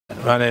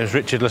My name is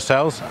Richard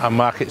Lascelles. I'm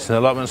Markets and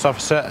Allotments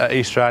Officer at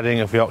East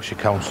Riding of Yorkshire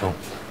Council.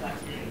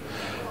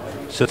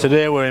 So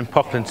today we're in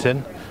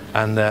Pocklington,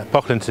 and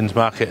Pocklington's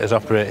market has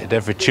operated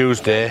every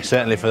Tuesday,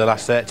 certainly for the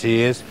last 30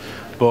 years,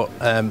 but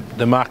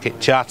the market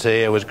charter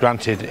here was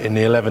granted in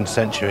the 11th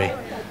century.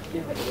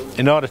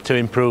 In order to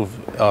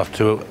improve or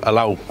to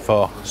allow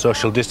for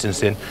social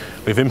distancing,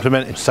 we've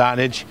implemented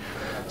signage.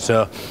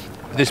 So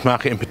this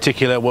market in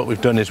particular, what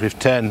we've done is we've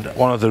turned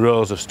one of the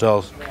rows of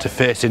stalls to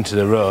face into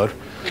the road,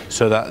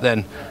 so that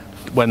then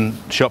when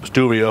shops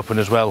do reopen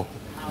as well,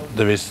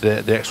 there is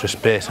the extra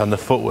space on the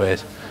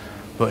footways.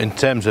 But in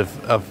terms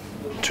of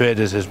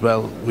traders as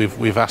well,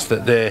 we've asked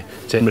that they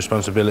take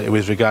responsibility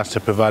with regards to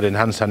providing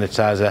hand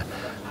sanitizer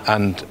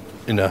and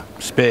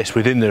space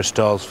within their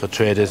stalls for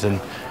traders,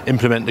 and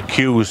implement the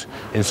queues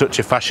in such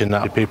a fashion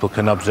that people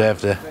can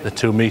observe the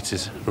 2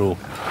 metres rule.